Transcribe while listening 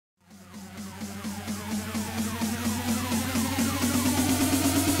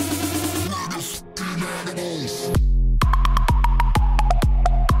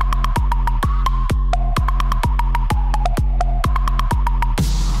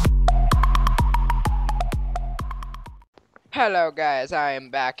Hello guys, I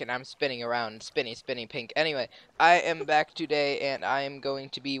am back and I'm spinning around, spinny pink. Anyway, I am back today and I am going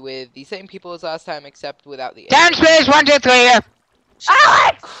to be with the same people as last time except without the Down space 1, 2, 3 here. Alex,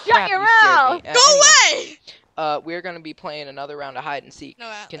 Crap, shut your you scared mouth! me. Go away! We're going to be playing another round of hide and seek. No,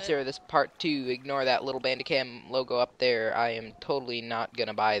 Atlit. Consider this part 2. Ignore that little Bandicam logo up there. I am totally not going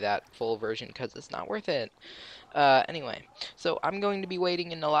to buy that full version because it's not worth it. Anyway, so I'm going to be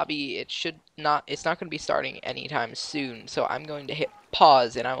waiting in the lobby. It's not going to be starting anytime soon. So I'm going to hit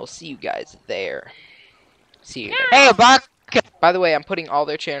pause and I will see you guys there. See you. Hey, Buck. By the way, I'm putting all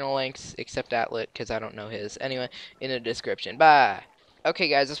their channel links except Atlit because I don't know his. Anyway, in the description. Bye. Okay,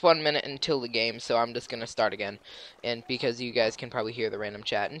 guys, it's 1 minute until the game, so I'm just gonna start again. And because you guys can probably hear the random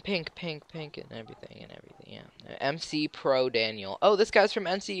chat and pink, and everything, yeah. MC Pro Daniel. Oh, this guy's from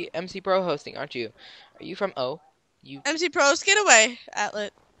MC Pro Hosting, aren't you? Are you from MC Pros, get away, Atlit.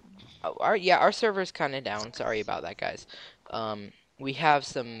 Oh, our server's kind of down. Sorry about that, guys. We have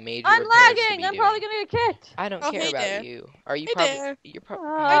some major I'm repairs to lagging. be I'm doing. probably gonna get kicked. I don't Oh, care hey about there. you. Are you Hey probably? there. You're probably.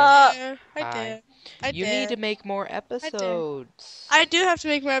 I Hi. dare. You need to make more episodes. I do have to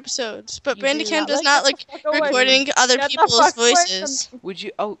make more episodes, but You do. Bandicam does Like, not get like the fuck away from recording me. other Get the people's fuck away from voices. Would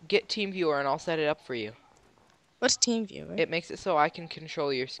you? Oh, get TeamViewer and I'll set it up for you. What's TeamViewer? It makes it so I can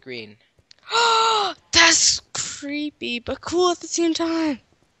control your screen. That's creepy, but cool at the same time.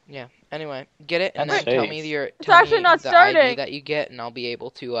 Yeah. Anyway, get it and That's then tell safe. me your. It's Tell actually me not the starting. ID that you get, and I'll be able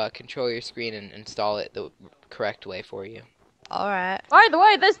to control your screen and install it the correct way for you. Alright. By the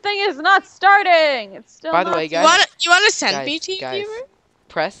way, this thing is not starting. It's still. By the not way, You guys. wanna send me Guys, TeamViewer?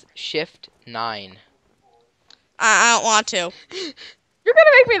 press Shift 9. I don't want to. You're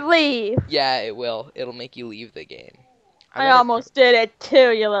gonna make me leave. Yeah, it will. It'll make you leave the game. I almost did it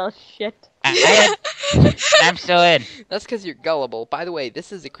too, you little shit. I'm still in. That's because you're gullible. By the way,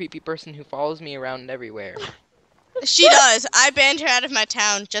 this is a creepy person who follows me around everywhere. She does. I banned her out of my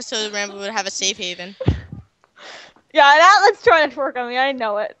town just so Rambo would have a safe haven. Yeah, now let's try to work on me. I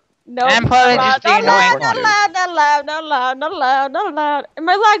know it. No, I'm probably not just being allowed, annoying. not allowed, not allowed, not allowed, not allowed, not allowed. And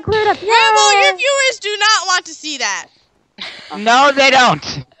my lag cleared up. Rambo, Yay! your viewers do not want to see that. No, they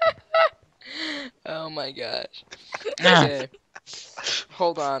don't. Oh my gosh. Ah. Okay.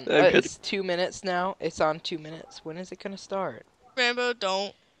 Hold on. Okay. It's 2 minutes now. It's on 2 minutes. When is it gonna start? Rambo,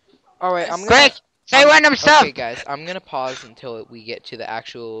 don't. Alright, I'm gonna... Quick, say random stuff. Okay, guys, I'm gonna pause until we get to the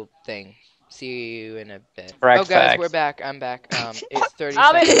actual thing. See you in a bit. Correct Oh, guys, facts. we're back. I'm back. It's 30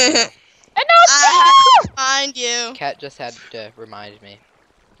 I'll be- seconds. now. And no, I have to find you. Cat just had to remind me.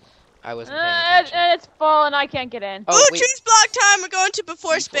 I wasn't paying and attention. it's full and I can't get in. Oh, Ooh, wait. choose block time. We're going to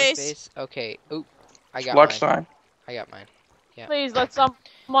before Before space. Okay. Oop. I got Lux mine. time. I got mine. Please let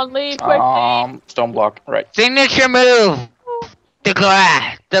someone leave quickly. Stone block. Right. Signature move.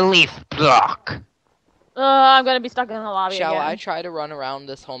 The leaf block. I'm gonna be stuck in the lobby Shall again. I try to run around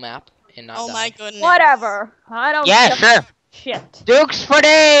this whole map and not Oh die? my goodness. Whatever. I don't Yeah, give sure. a shit. Dukes for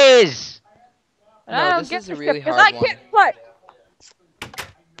days. No, I don't this give is a a really shit, 'cause hard I one. can't play.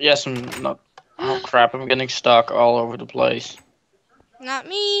 Yes, I'm not. Oh crap! I'm getting stuck all over the place. Not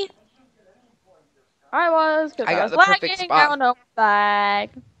me. I was, because I I got was the perfect lagging spot. down a bag.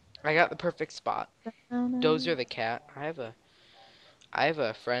 I got the perfect spot. Dozer the cat. I have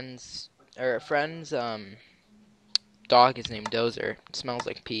a friend's dog is named Dozer. It smells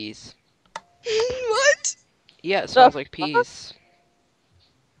like peas. What? Yeah, it smells like fuck? peas.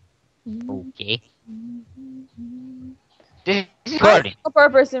 Okay. This is recording. No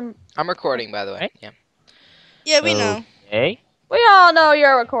purpose in. I'm recording, by the way. Right? Yeah. Yeah, we know. Okay. We all know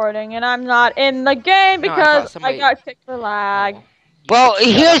you're recording, and I'm not in the game No, I thought because I somebody- got kicked for lag. Oh. Well,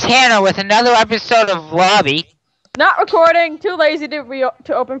 here's Hannah with another episode of Lobby. Not recording. Too lazy to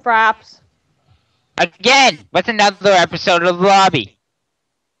open fraps. Again, with another episode of Lobby.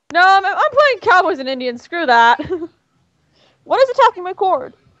 No, I'm playing Cowboys and Indians. Screw that. What is attacking my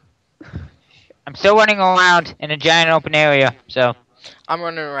cord? I'm still running around in a giant open area, so. I'm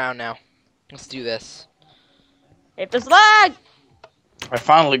running around now. Let's do this. If there's lag. I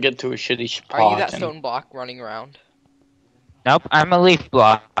finally get to a shitty spot. Are you that and- stone block running around? Nope, I'm a leaf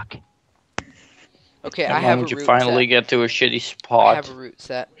block. Okay, the I have a moment you route finally set. get to a shitty I spot. have a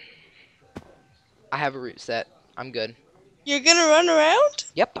route set. I'm good. You're gonna run around?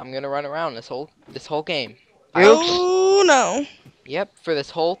 Yep, I'm gonna run around this whole game. Oh no. Yep, for this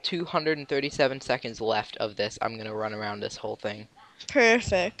whole 237 seconds left of this, I'm gonna run around this whole thing.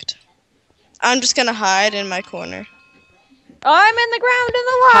 Perfect. I'm just gonna hide in my corner. I'm in the ground in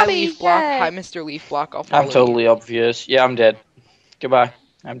the Hi, lobby. Leaf Block. Yay. Hi, Mr. Leaf Block. I'll follow I'm totally obvious. Yeah, I'm dead. Goodbye.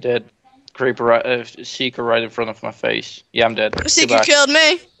 I'm dead. Creeper, Seeker right in front of my face. Yeah, I'm dead. Seeker Goodbye. killed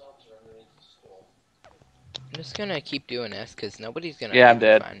me. I'm just gonna keep doing this because nobody's gonna Yeah, I'm actually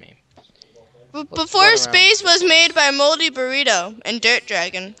dead. find me. Before run around. space was made by Moldy Burrito and Dirt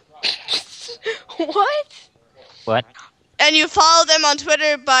Dragon. What? What? And you follow them on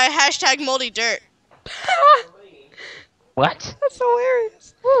Twitter by hashtag Moldy Dirt. What? That's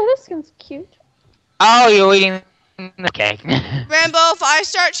hilarious. Oh, this one's cute. Oh, you're eating the cake. Rambo, if I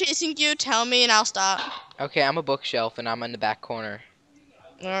start chasing you, tell me and I'll stop. Okay, I'm a bookshelf and I'm in the back corner.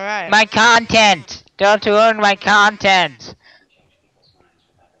 Alright. My content! Don't ruin my content!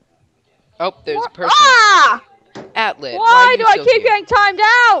 Oh, there's a person. Ah! Atlit. Why are do you I still keep here? getting timed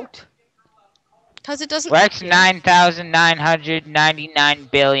out? Because it doesn't. Rex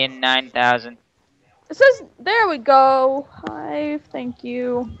 9,999,000,000,000. It says, there we go. Hive, thank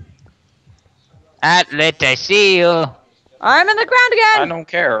you. Atlit, I see you. I'm in the ground I again. don't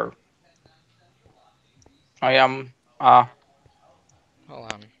care. I am. Hold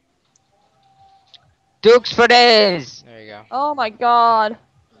on. Dukes for days! There you go. Oh my god.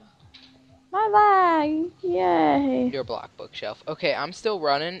 My lag. Yay. Your block bookshelf. Okay, I'm still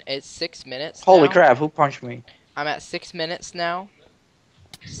running. It's 6 minutes. Holy now. crap! Who punched me? I'm at 6 minutes now.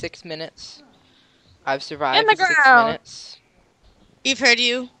 6 minutes. I've survived In the 6 ground. minutes. You've heard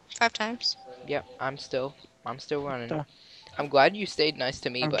you 5 times. Yep, I'm still running. Duh. I'm glad you stayed nice to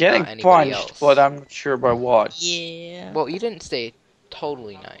me, I'm but getting not anybody punched, else. but I'm not sure by what. Yeah. Well, you didn't stay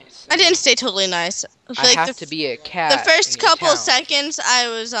totally nice. I didn't stay totally nice. I have to be a cat. The first in your couple town. seconds, I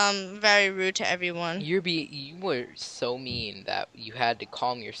was very rude to everyone. You were so mean that you had to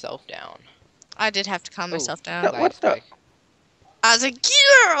calm yourself down. I did have to calm myself down. No. What the- Lag spike. I was like,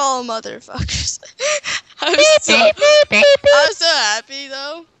 you're all motherfuckers. I was so happy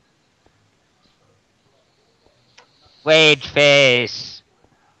though. Wage face.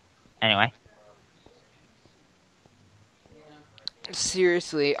 Anyway.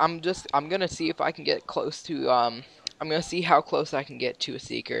 Seriously, I'm gonna see if I can get close to I'm gonna see how close I can get to a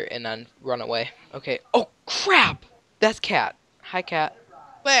seeker and then run away. Okay. Oh crap! That's Cat. Hi Cat.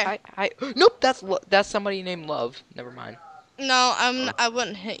 Where? Hi. Nope. That's somebody named Love. Never mind. No, I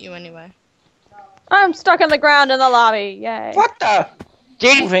wouldn't hit you anyway. I'm stuck in the ground in the lobby. Yay. What the?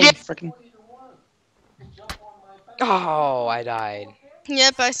 Moving, freaking. Oh, I died.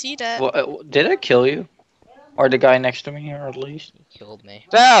 Yep, I see that. Well, did I kill you? Or the guy next to me here, at least? You killed me.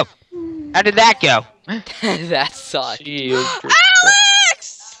 So, how did that go? That sucked. See you.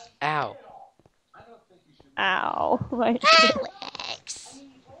 Alex! Ow. Ow. Right.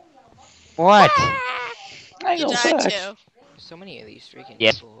 What? I You know died that. too. So many of these freaking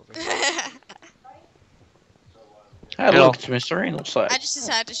Yep. people over here. Hey, Hello. look, it's Mr. Anal Sack. I just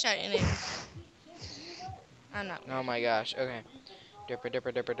decided to shout your name. I'm not. Oh my gosh. Okay. Dipper.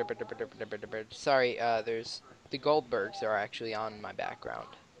 Sorry. There's the Goldbergs are actually on my background.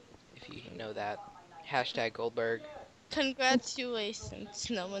 If you know that. Hashtag Goldberg. Congratulations,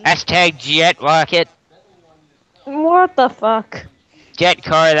 no one. Hashtag jet rocket. What the fuck? Jet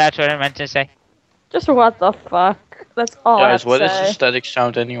car, that's what I meant to say. Just what the fuck? That's all I have Guys, to what is say. the static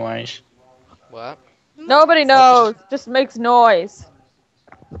sound anyways? What? Nobody knows. Just makes noise.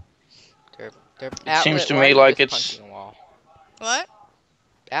 It seems to me like it's- What?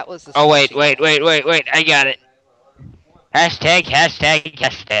 Atlas is Oh, wait, punching- I got it.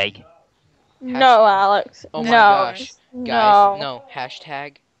 Hashtag. No, Alex. Oh my no. gosh. Guys, No. no.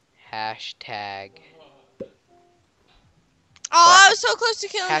 Hashtag. Oh, I was so close to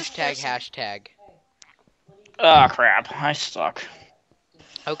killing this person. Hashtag. Ah, crap. I suck.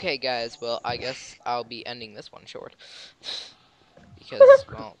 Okay, guys. Well, I guess I'll be ending this one short. Because,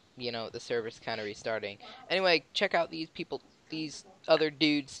 well, you know, the server's kind of restarting. Anyway, check out these other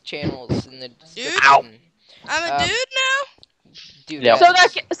dudes' channels in the description. I'm a dude now? Dude, Yeah. So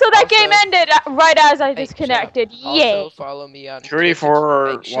that game Also- ended right as I Hey, disconnected. shut up. Yay. Also, follow me on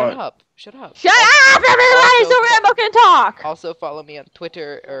 34 Hey, shut what? up. Shut up. Shut up, everybody, so Rambo can talk. Also, follow me on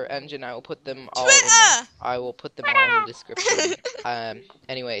Twitter or Engine. I will put them all. Twitter! I will put them all in the description.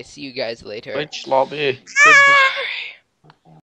 Anyway, see you guys later. Which lobby? Goodbye.